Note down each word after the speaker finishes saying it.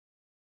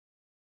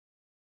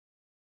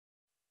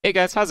Hey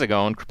guys, how's it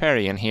going?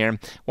 Kripparrian here.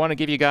 Want to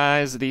give you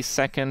guys the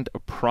second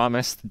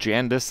promised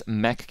Jandis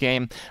mech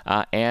game,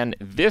 and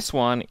this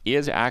one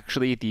is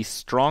actually the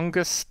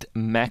strongest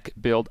mech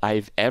build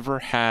I've ever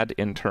had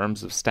in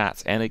terms of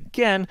stats. And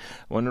again,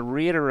 I want to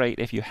reiterate,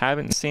 if you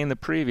haven't seen the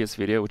previous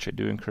video, which I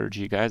do encourage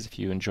you guys if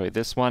you enjoy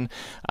this one,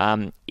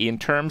 in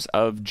terms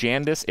of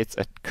Jandis, it's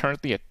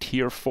currently a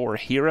tier 4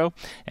 hero,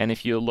 and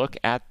if you look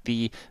at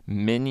the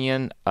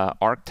minion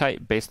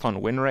archetype based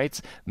on win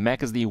rates,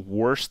 mech is the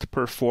worst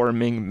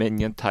performing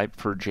minion type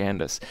for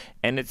Jandis.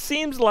 And it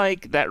seems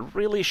like that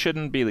really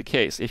shouldn't be the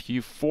case. If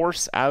you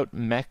force out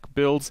mech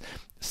builds,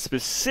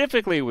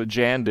 specifically with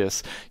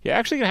Jandis, you're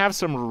actually going to have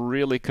some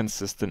really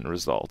consistent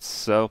results.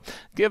 So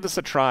give this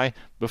a try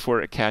before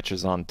it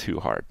catches on too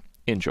hard.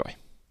 Enjoy.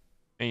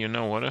 Hey, you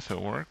know what if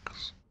it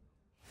works?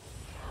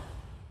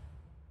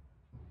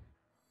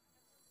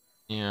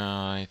 Yeah,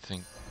 I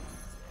think.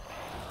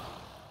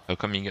 How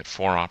come you get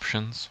 4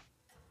 options?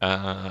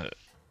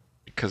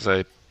 Because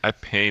I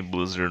pay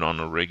Blizzard on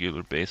a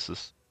regular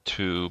basis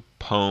to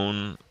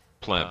pwn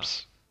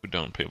plebs who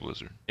don't pay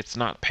Blizzard. It's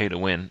not pay to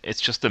win,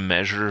 it's just a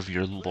measure of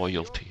your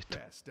loyalty.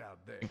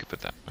 Think of it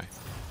that way.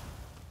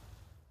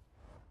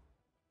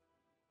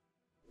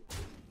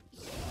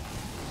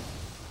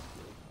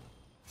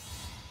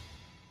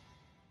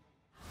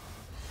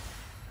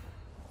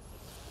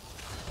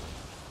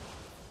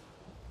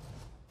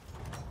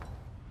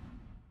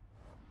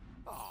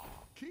 Oh,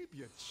 keep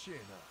your chin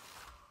up.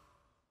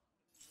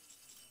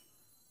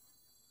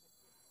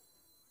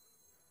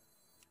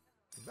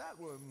 That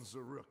one's a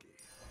rookie.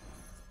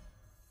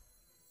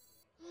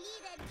 Need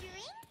a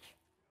drink?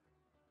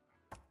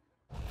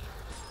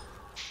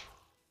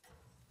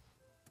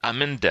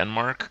 I'm in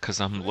Denmark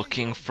because I'm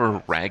looking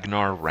for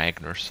Ragnar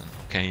Ragnarsson.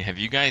 Okay, have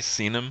you guys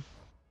seen him?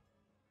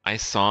 I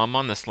saw him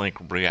on this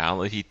like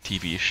reality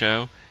TV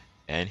show,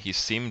 and he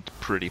seemed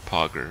pretty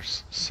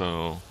poggers,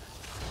 so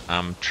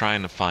I'm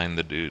trying to find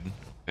the dude.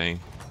 Okay. And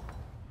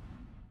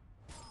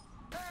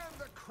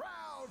the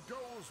crowd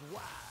goes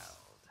wild.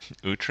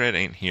 Uhtred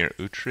ain't here.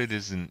 Uhtred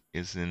is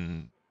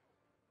in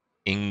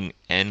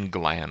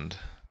England.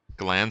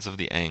 Glands of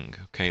the Eng.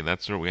 Okay,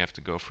 that's where we have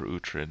to go for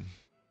Uhtred.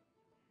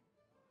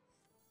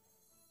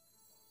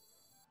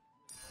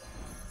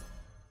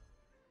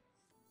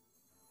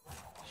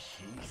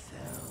 She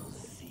sells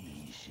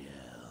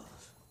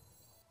seashells.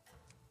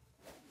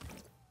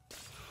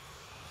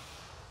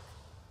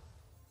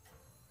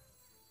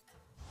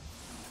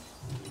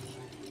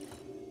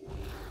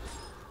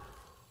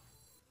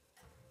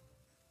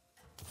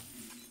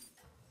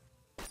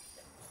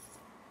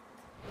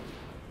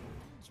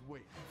 He's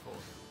waiting for you.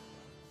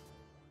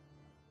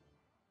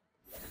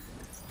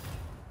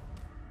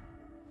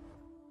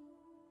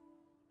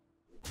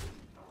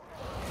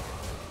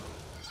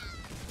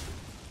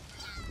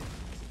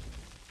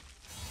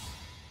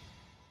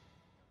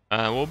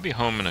 We'll be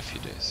home in a few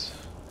days.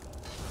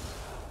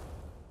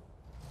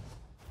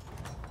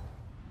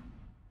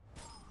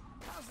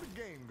 How's the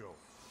game going?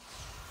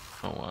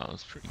 Oh wow,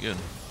 that's pretty good.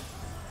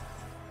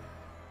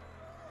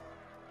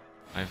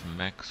 5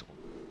 mechs,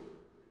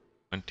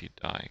 20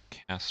 die,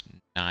 cast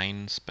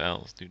 9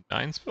 spells. Dude,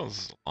 9 spells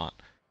is a lot.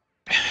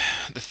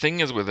 The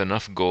thing is, with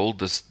enough gold,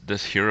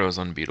 this hero is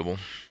unbeatable.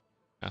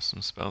 Cast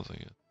some spells, I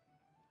guess.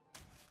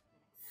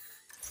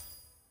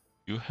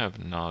 You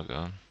have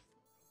Naga.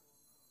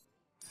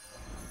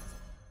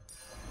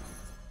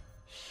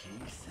 She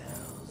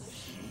sells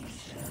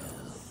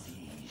seashells.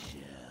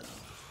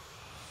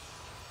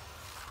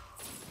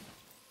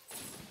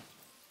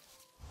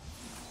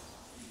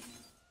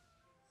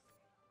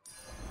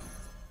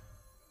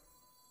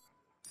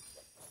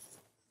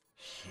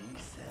 She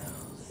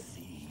sells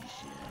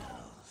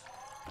seashells.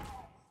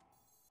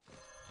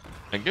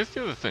 I guess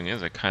the other thing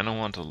is, I kind of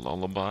want a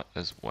Lullabot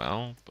as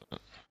well, but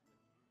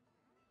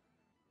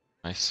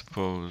I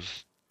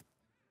suppose.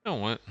 You know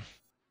what?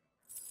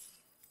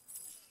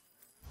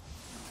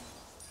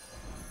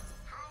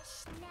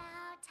 Hush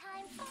now,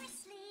 time for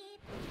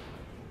sleep.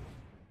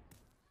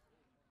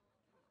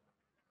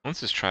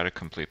 Let's just try to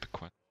complete the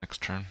quest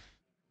next turn.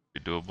 Be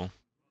doable.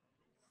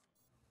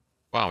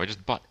 Wow, I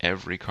just bought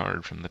every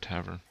card from the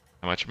tavern.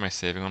 How much am I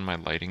saving on my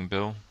lighting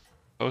bill?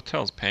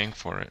 Hotel's paying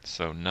for it,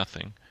 so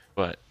nothing.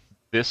 But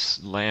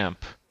this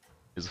lamp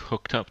is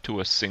hooked up to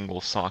a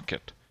single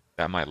socket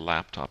that my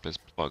laptop is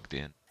plugged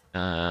in.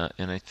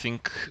 And I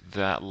think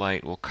that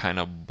light will kind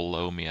of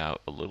blow me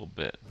out a little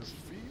bit. The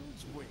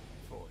field's waiting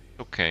for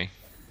you. Okay.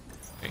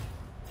 Okay.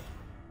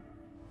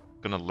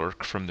 Gonna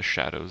lurk from the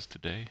shadows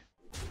today.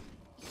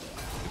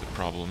 See the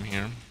problem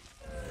here.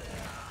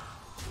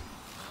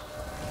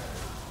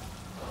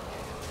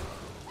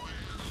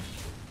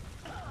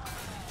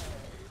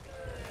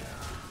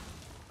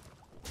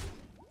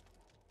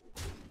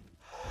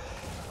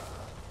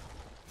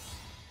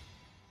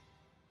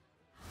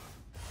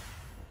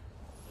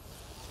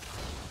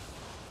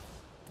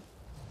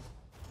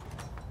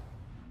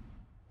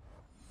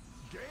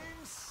 Game,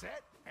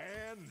 set,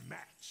 and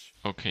match.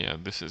 Okay, yeah,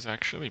 this is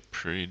actually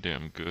pretty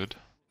damn good.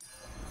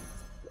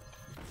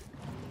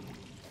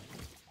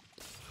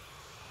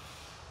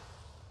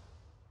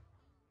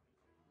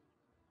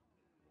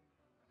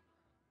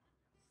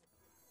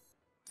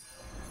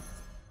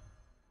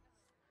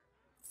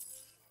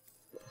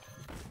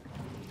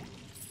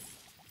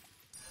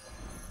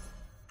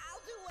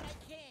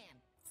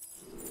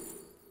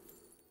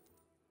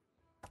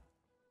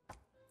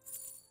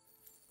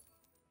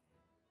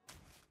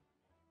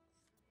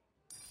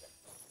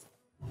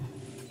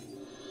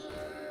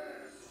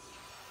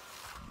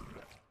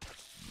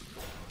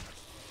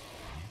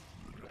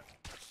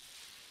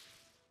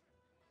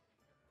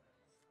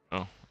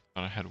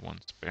 Thought I had one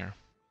spare.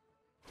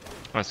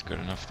 That's good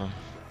enough then.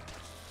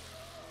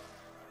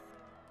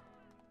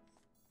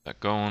 That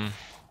going.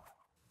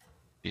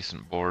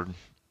 Decent board.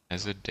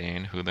 As a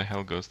Dane, who the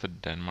hell goes to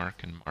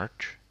Denmark in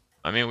March?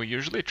 I mean, we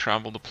usually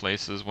travel to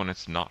places when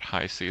it's not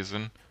high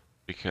season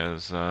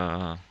because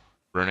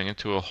running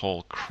into a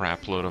whole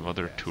crapload of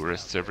other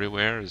tourists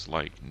everywhere is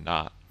like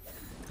not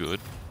good.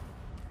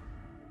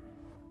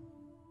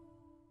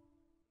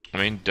 I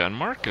mean,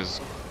 Denmark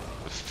is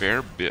a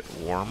fair bit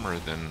warmer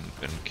than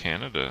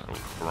Canada, or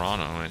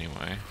Toronto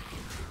anyway.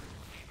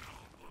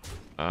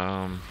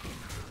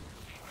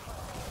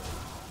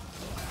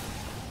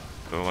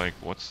 So like,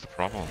 what's the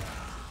problem?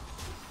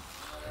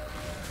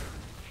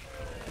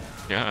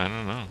 Yeah, I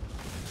don't know.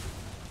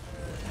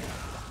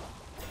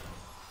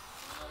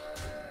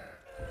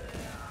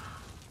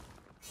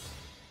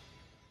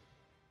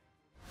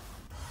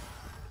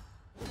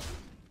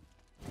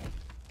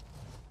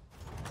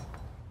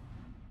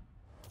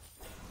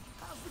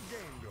 How's the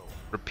game going?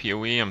 For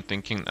PoE, I'm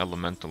thinking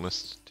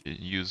Elementalists to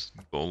use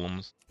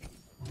Golems.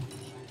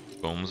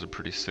 Golems are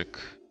pretty sick.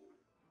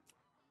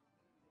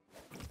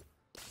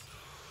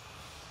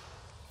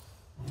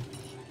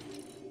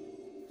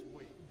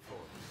 Waiting for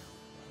you.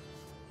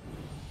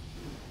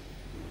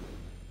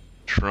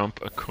 Trump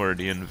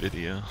accordion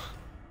video.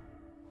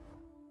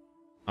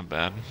 Not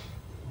bad.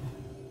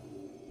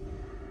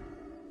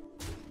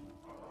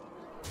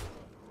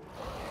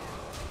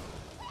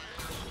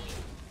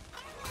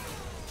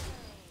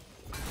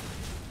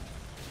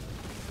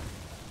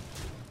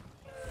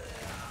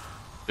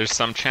 There's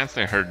some chance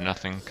I heard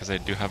nothing, because I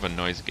do have a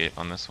noise gate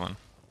on this one.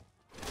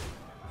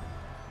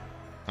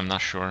 I'm not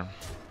sure.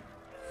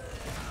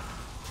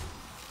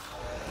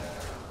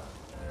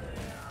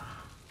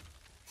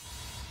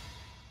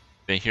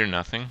 They hear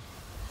nothing.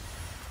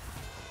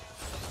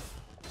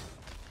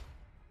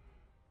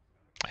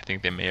 I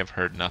think they may have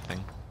heard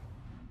nothing.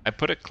 I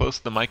put it close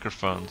to the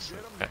microphone so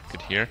I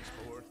could hear,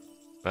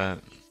 but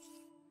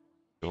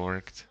it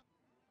worked.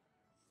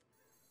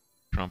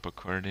 Trump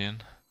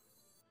accordion.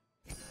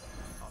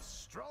 A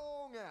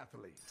strong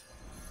athlete.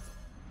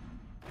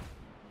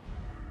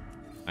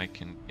 I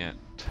can get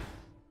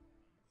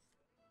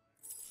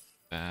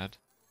bad.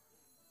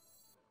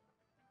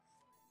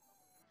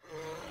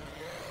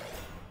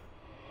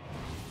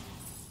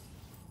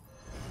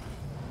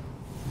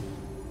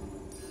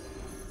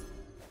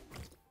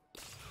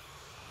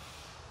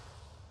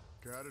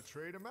 Gotta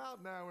trade him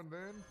out now and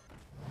then.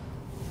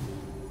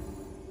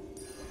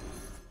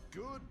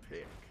 Good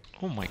pick.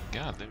 Oh my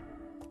god, they're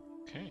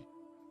okay.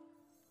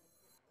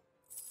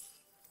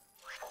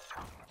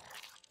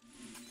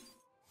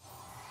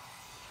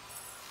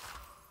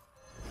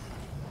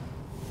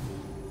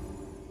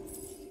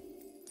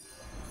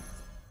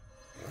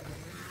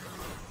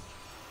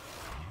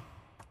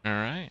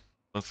 Alright,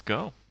 let's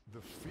go.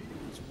 The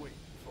field's waiting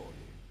for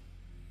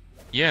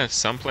you. Yeah,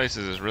 some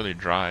places is really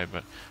dry,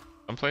 but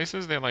some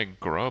places they like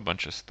grow a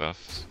bunch of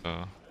stuff,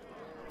 so.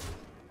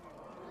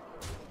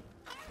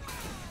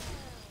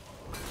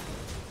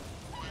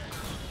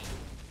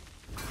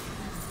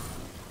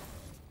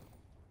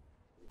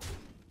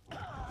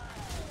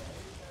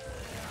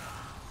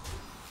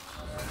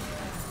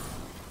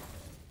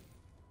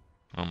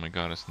 Oh my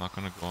god, it's not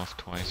gonna go off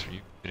twice, are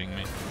you kidding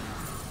me?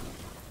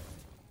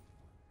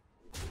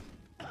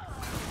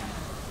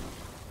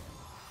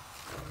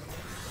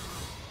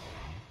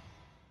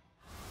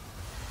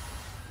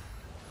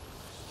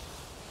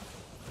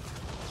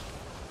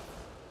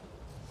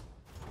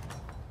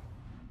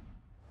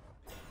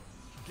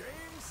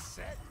 Game,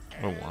 set,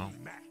 Oh, and wow.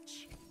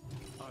 match.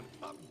 An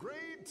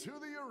upgrade to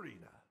the arena.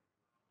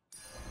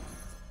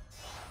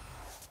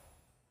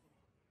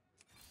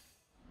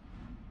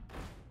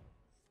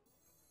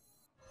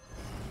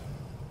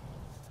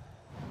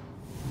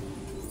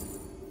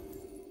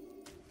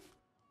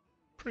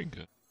 Pretty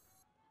good.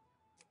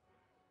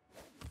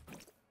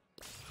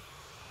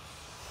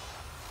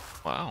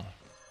 Wow.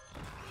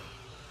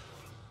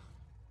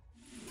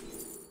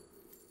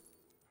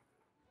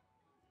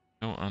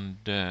 No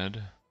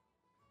undead.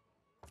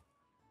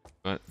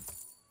 But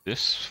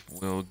this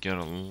will get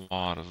a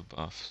lot of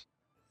buffs.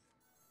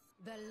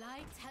 The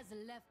light has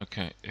left.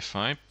 Okay, if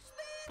I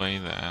play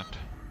that,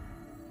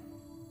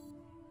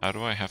 how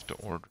do I have to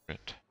order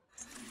it?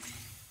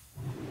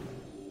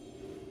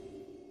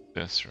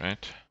 This,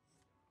 right?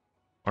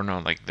 Or no,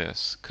 like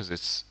this, because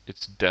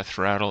it's Death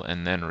Rattle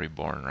and then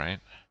Reborn, right?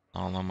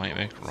 Oh, that might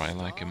make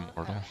Rylak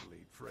immortal.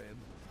 Athlete, friend.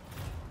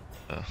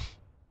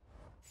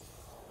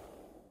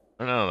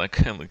 Oh no, that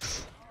kind of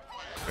looks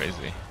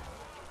crazy.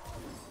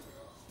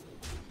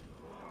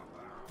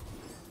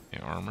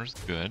 Okay, armor's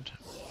good.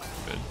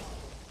 Good.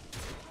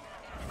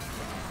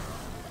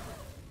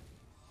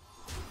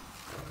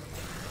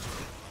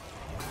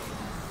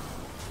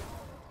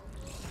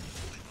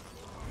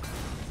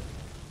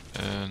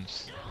 And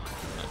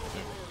not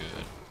very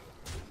good.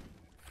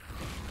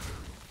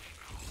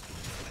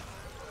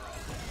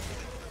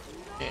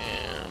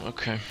 Damn,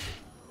 okay.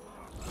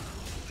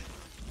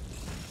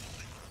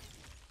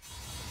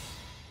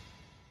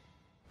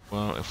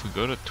 Well, if we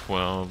go to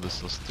 12,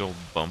 this will still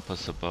bump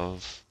us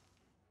above.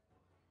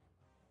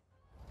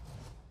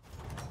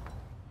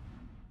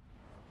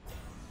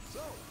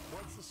 So,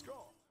 what's the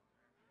score?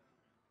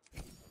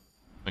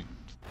 Like,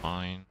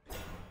 fine.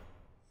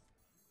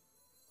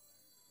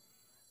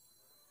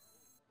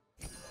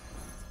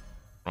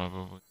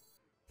 Probably.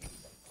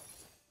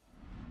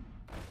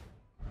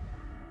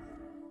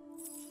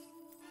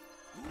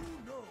 Who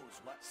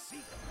knows what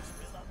secrets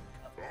will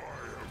uncover?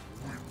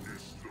 I have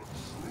witnessed the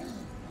true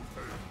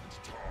end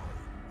time.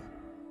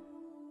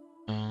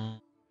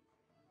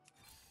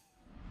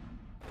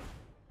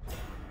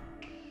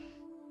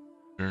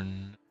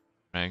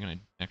 Dragon, I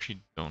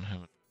actually don't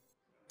have it.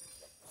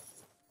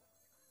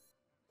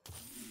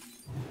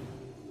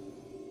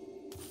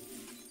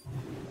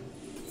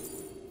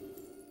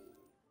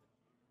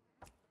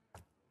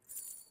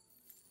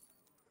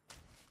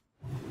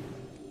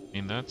 I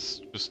mean,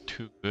 that's just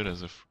too good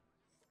as a. A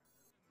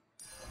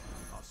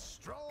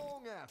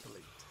strong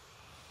athlete.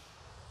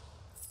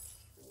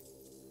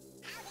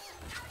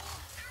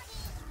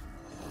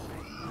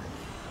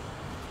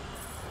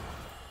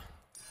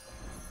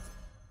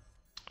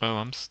 Oh,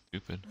 I'm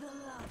stupid. The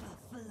lava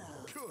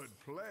flows. Good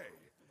play.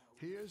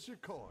 Here's your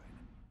coin.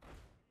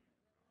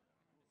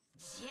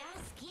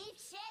 Just keep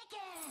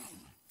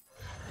shaking.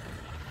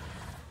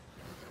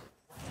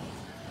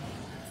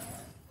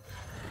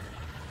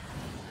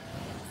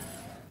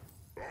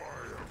 I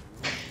have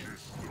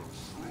witnessed the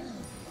true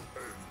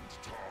end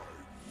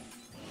time.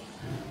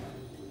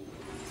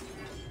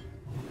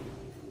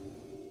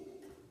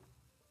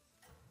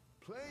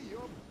 Play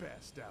your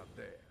best out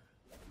there.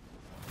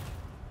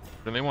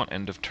 Really want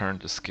end of turn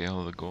to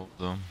scale the gold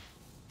though.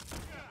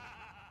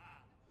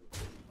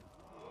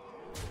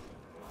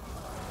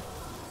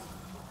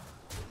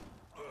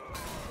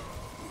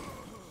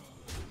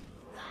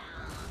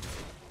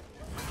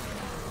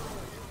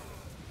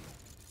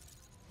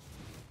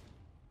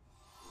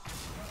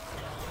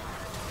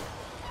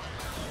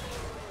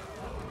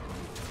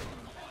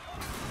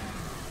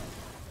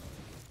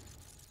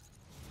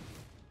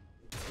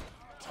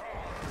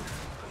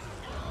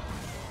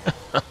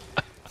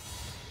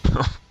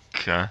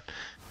 God,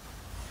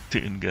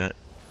 dude got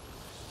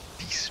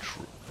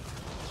destroyed.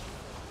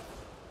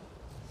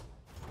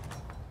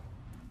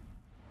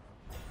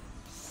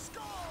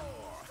 Score!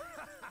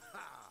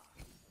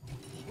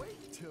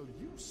 Wait till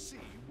you see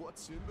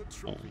what's in the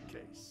trophy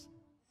case.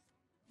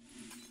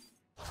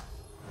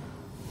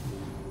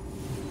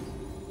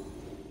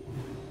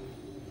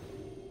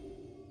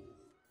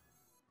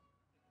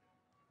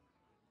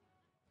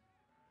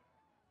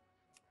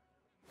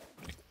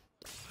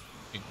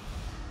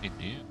 Hey,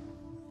 dude.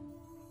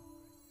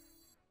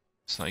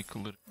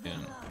 Cycle it The again.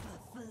 lava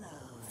flows,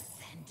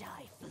 and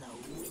I flow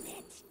with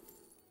it.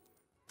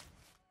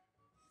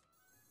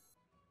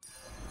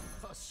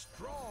 A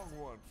strong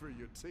one for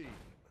your team.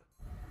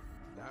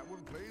 That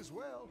one plays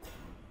well.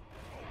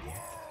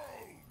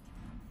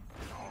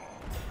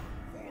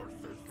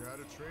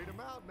 Gotta trade him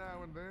out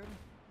now and then.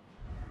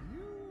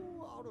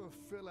 You ought to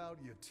fill out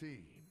your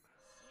team.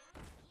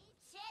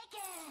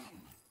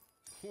 Shaking.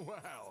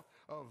 Wow,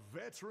 a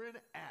veteran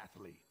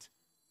athlete.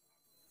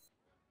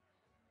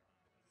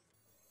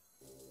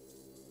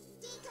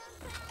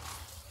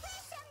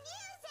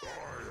 I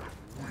have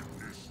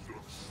witnessed the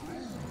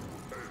true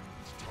end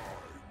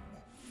time.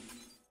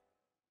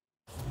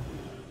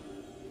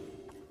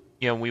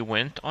 Yeah, we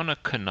went on a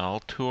canal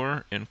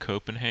tour in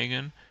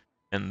Copenhagen,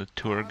 and the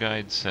tour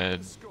guide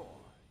said Score.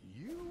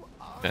 You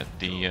are that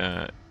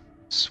the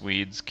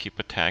Swedes keep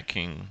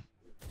attacking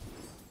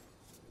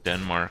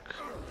Denmark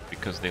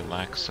because they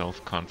lack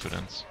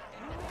self-confidence.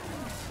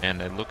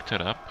 And I looked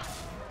it up,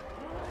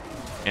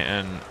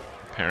 and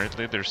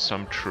apparently there's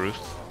some truth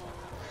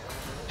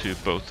to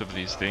both of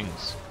these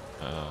things.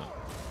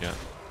 Yeah.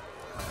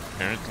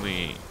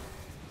 Apparently,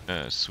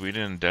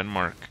 Sweden and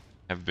Denmark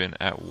have been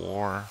at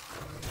war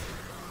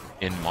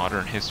in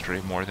modern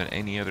history more than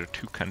any other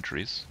two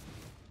countries.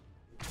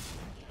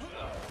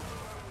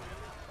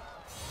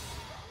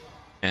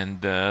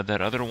 And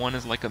that other one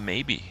is like a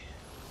maybe.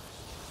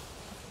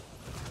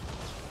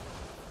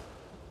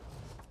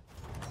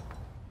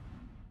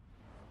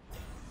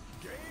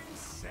 game,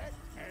 set,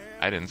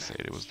 and I didn't say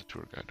it, it was the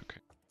tour guide, okay.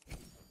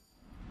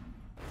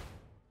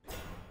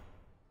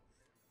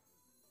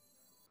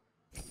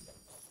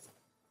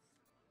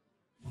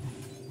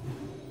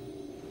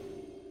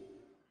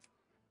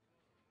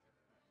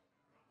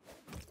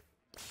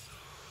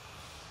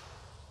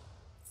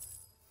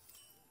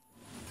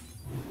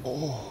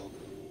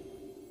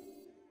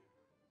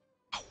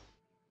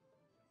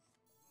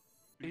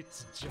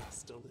 It's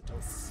just a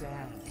little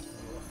sand in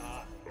your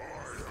eye. I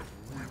have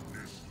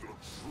witnessed the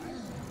true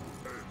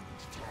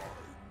end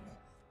time.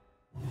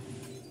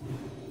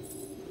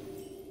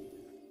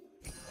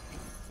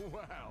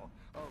 Wow,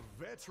 a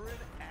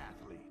veteran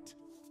athlete.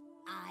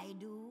 I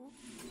do.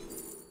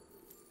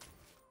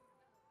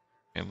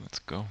 Okay, let's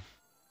go.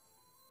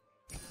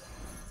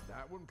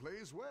 That one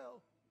plays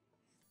well.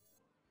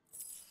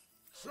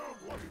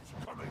 Someone's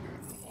coming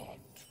in hot.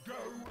 Go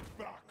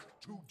back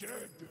to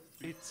dead.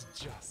 It's It's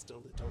just a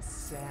little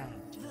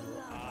sand in The your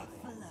lava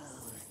eyes.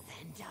 flows,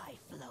 and I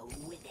flow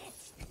with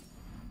it.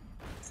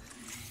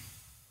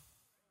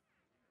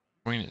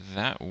 I mean,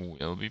 that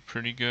will be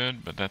pretty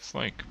good, but that's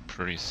like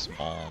pretty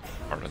small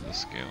part of the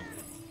scale.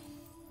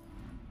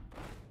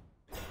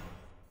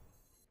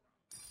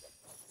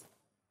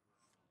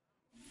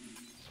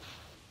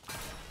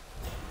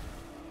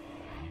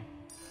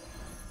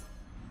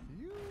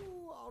 You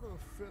ought to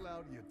fill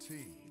out your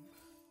team.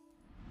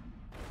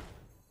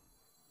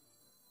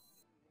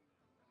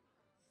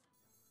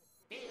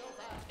 Feel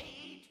the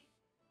heat.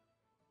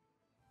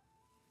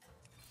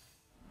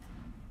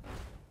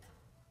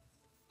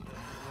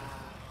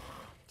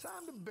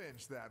 Time to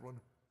bench that one.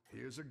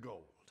 Here's a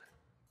gold.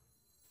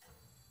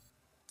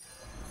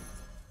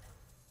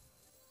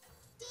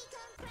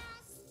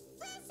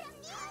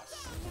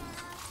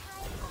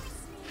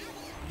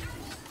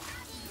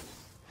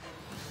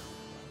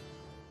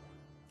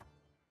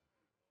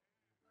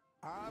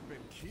 I've been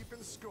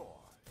keeping score.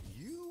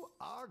 You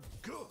are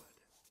good.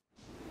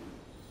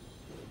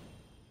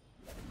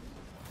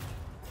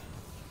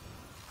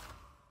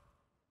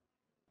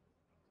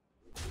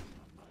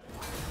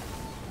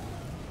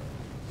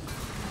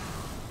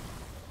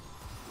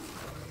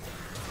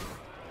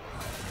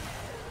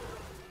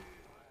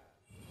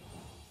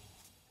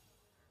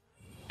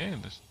 Okay,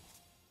 this.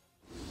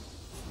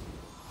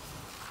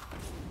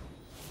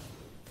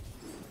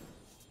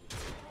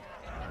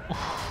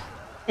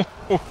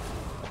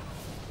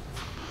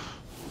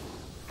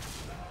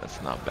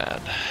 That's not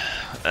bad.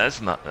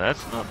 That's not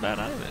bad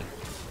either.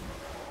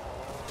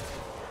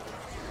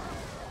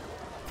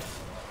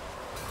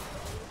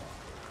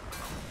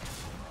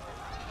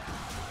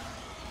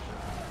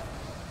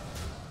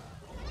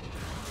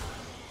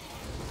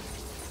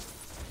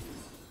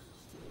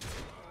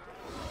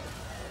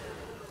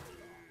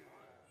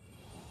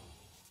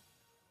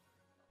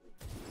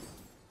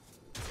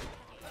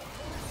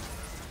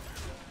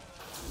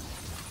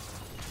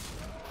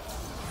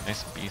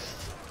 Nice beast.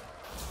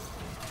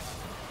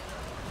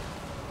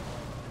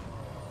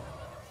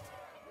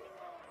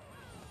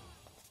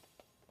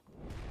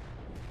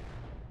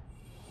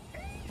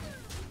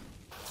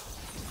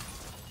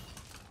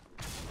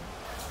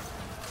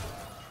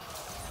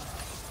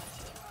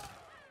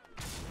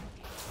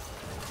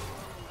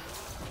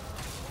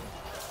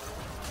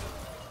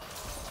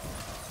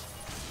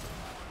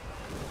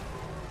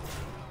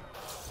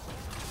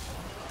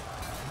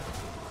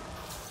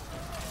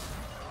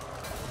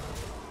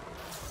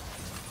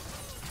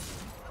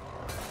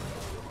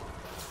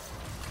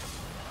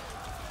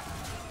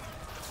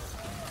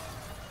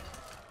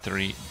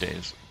 Three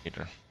days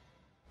later.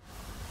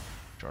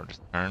 George's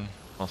turn.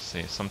 We'll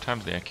see.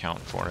 Sometimes they account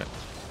for it.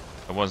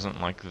 It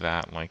wasn't like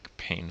that, like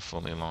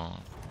painfully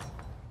long.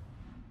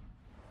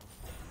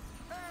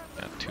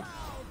 Got two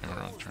in a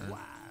row turn.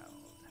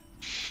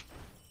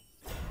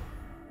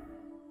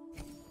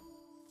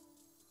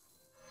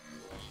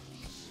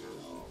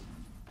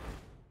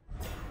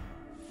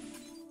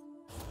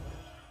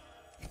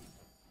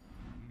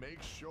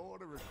 Make sure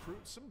to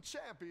recruit some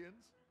champions.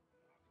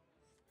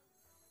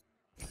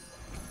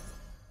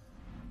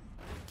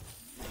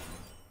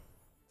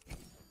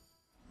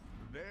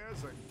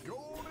 There's a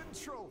golden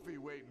trophy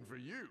waiting for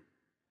you.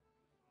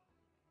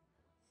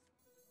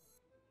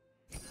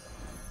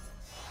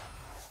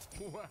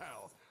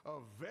 Wow, a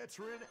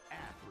veteran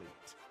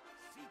athlete.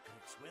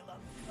 Secrets will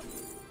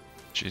uncover.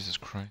 Jesus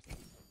Christ.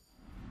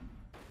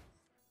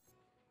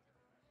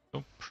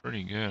 So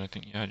pretty good. I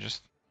think, yeah,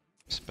 just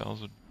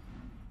spells would.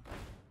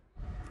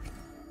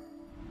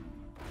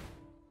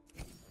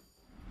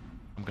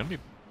 I'm gonna be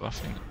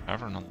buffing the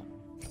tavern a lot.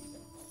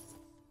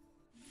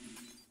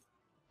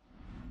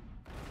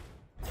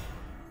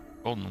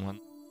 Golden one.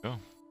 Go.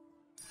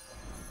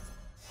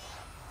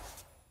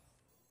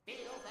 Feel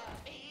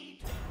the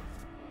heat.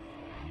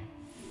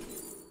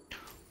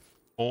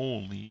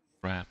 Holy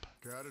crap.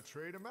 Gotta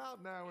trade them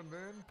out now and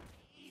then.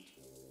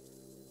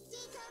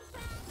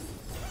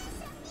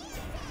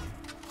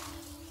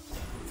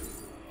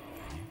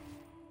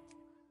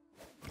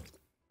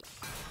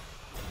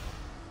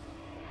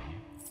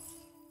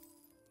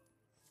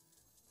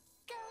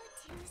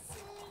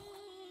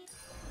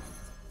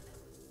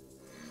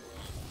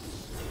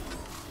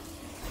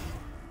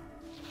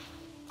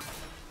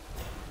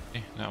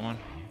 Okay, that one.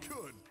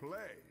 Good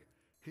play.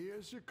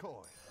 Here's your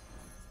coin.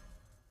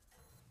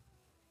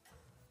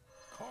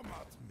 Come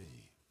at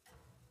me.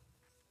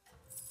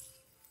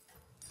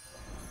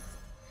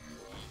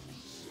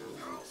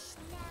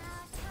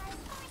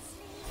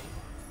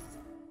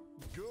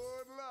 Good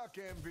luck,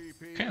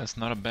 MVP. Okay, that's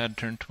not a bad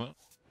turn 12.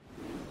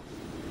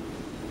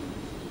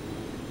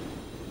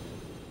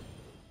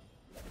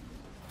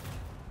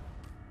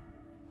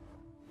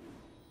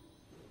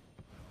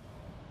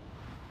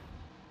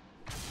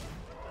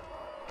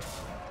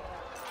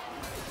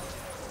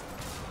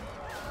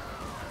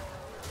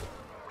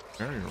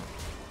 Very well.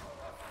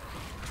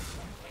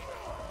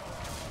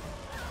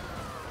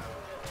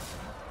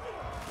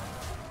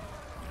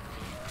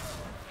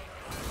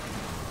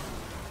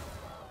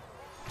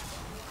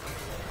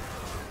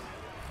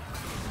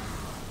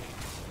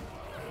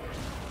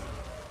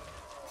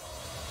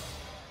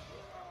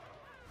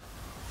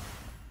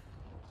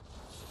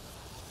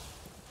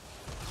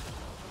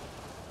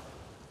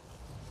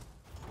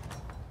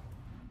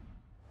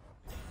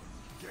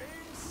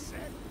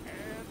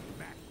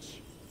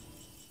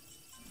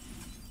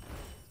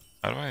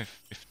 How do I have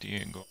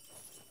 58 gold?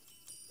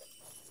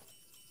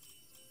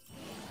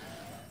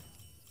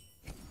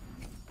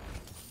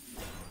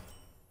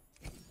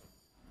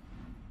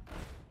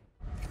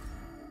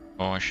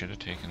 Oh, I should have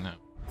taken that.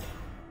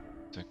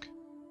 Sick.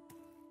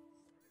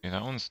 Okay,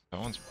 that one's.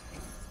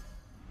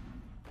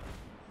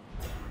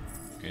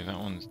 Okay, that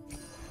one's.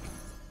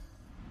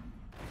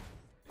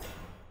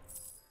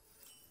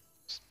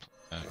 Just put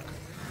that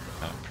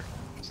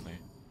purposely.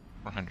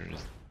 400 is.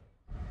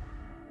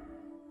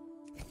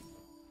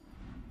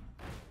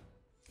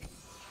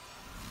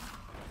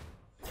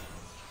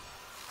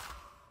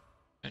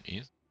 That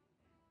is.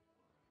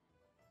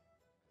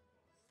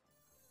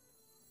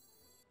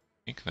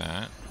 Take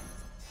that.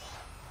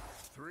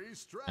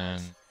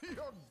 And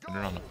put it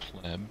on a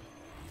pleb.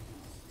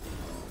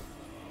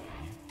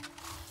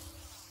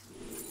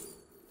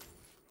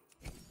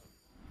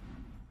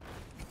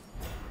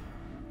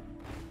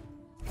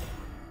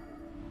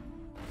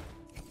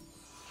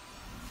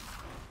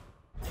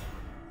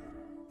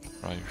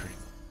 Probably pretty.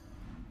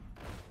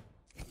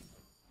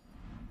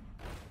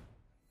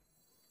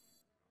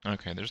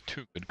 Okay, there's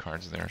 2 good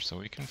cards there, so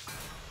we can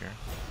here.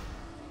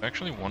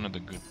 Actually, one of the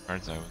good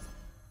cards I was.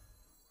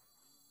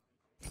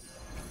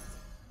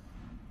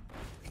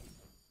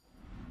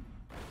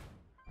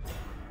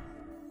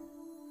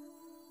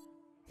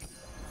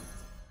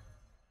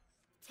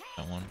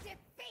 That one.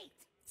 Defeat,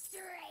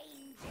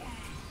 stranger.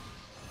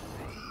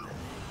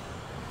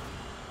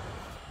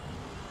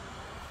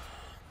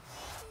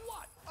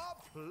 What a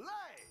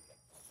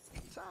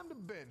play! Time to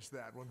bench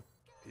that one.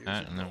 Here's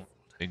That your and then gold.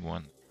 big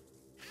one.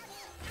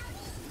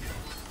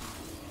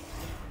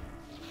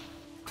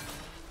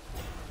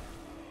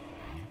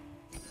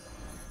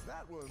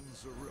 That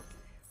one's a rookie.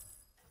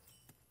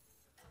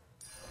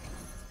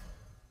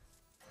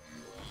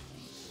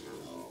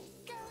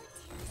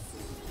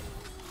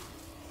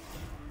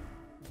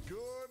 Good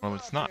Well,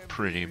 it's luck, not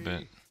pretty, MVP. but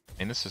I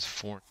mean, this is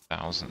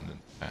 4,000 in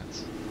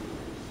stats.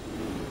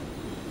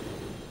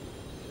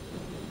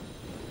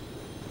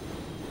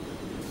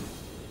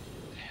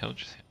 The hell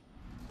just hit?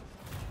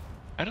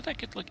 How did I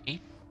get like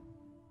 8?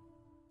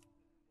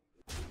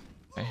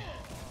 Okay.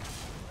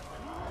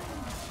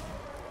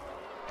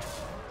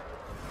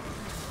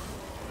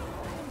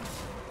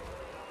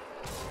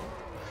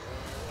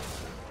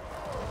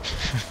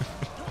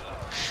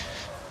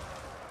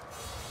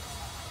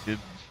 Good.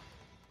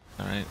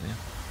 Alright, yeah.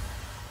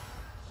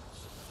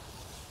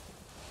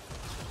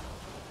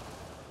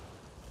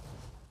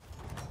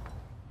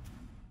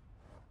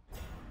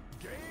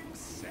 Game,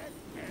 set,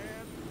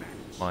 and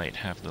match. Might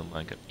have the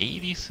leg of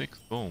 86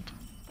 gold.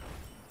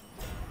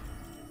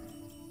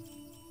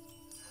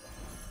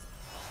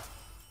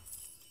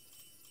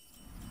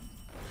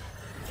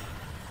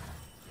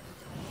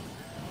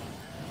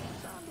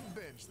 Time to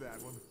bench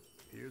that one.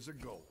 Here's a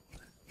gold.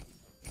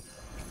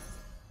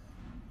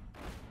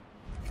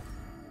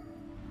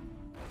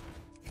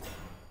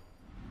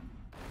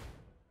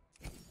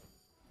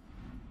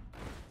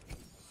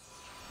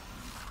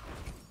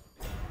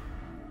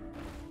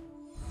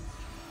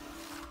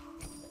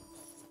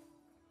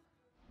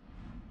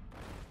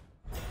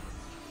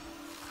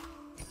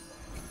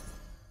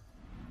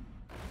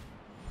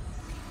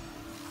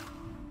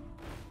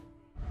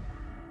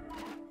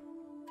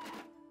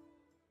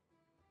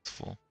 It's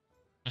full. What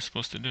am I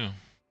supposed to do?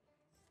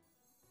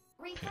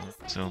 Okay,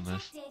 let's sell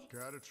this.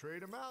 Gotta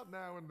trade 'em out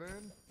now and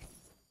then.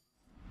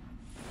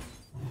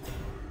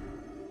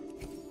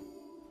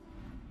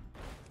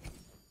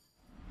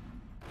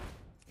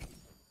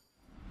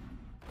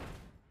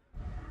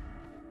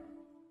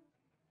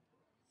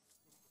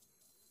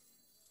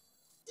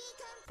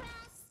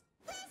 Decompress.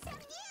 Play some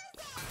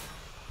music.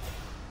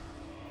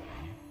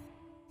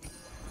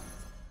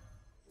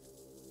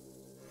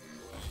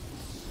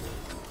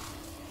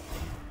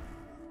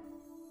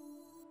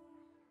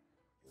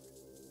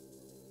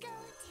 Go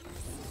to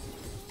sleep.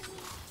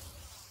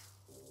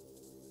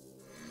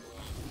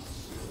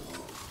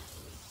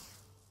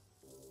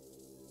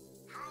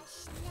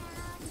 Hush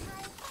now,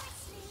 time for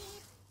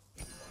sleep.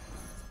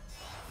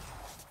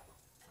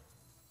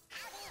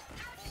 Outie,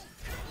 outie,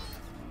 outie.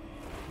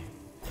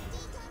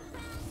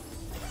 Decompress.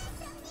 Play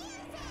some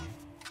music.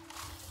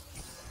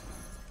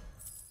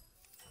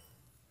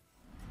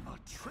 A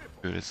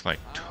triple. Dude, it's like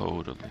I would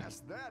totally.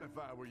 pass that if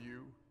I were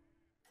you.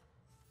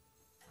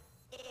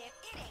 If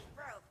it ain't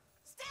broke,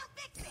 still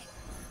fix it.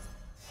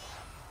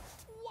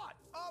 What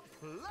a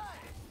play!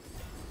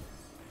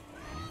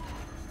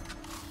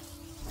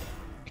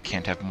 I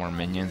can't have more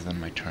minions than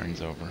my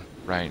turn's over.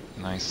 Right,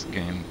 nice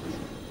game.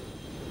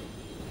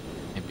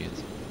 Maybe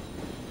it's.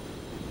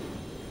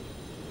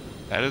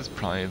 That is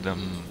probably the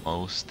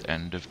most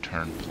end of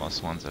turn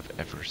plus ones I've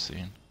ever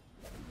seen.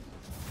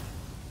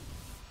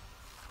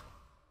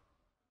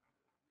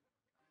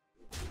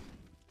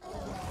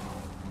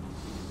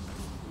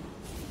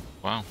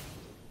 Wow.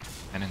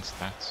 And in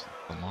stats,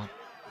 a lot.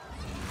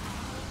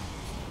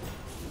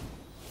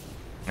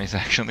 He's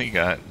actually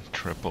got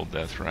triple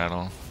death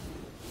rattle.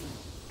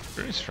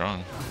 Pretty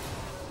strong.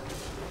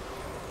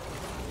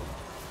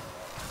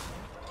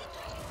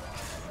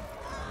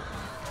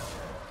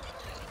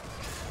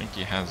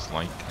 he has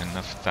like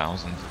enough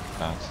thousands of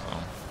bats though.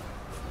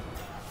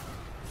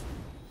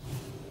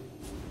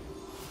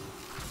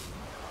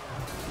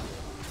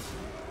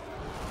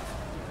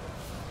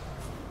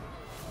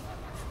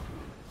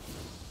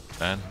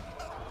 Bad.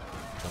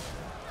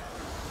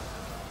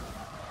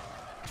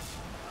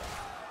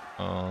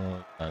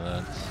 Oh,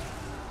 that's...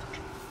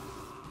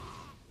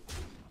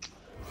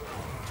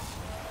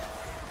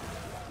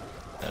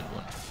 That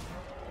one.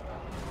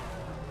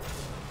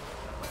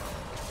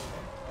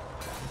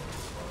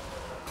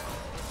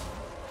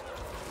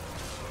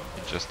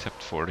 He just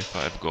tipped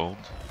 45 gold.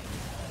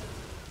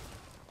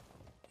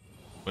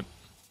 Would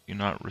you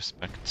not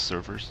respect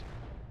servers?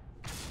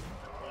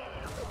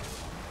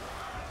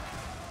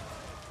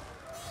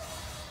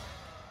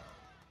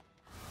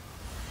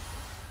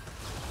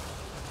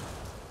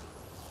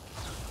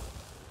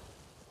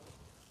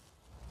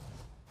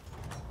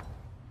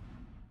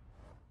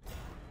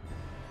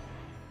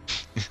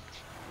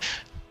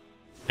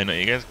 I know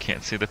you guys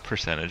can't see the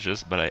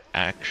percentages, but I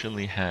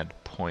actually had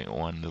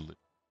 0.1 to lose,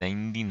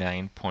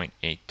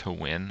 99.8 to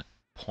win,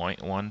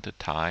 0.1 to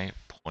tie,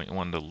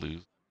 0.1 to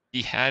lose.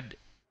 He had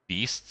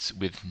beasts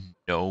with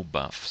no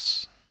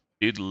buffs.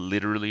 Dude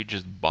literally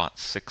just bought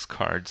 6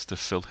 cards to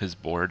fill his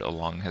board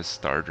along his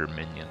starter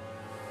minion.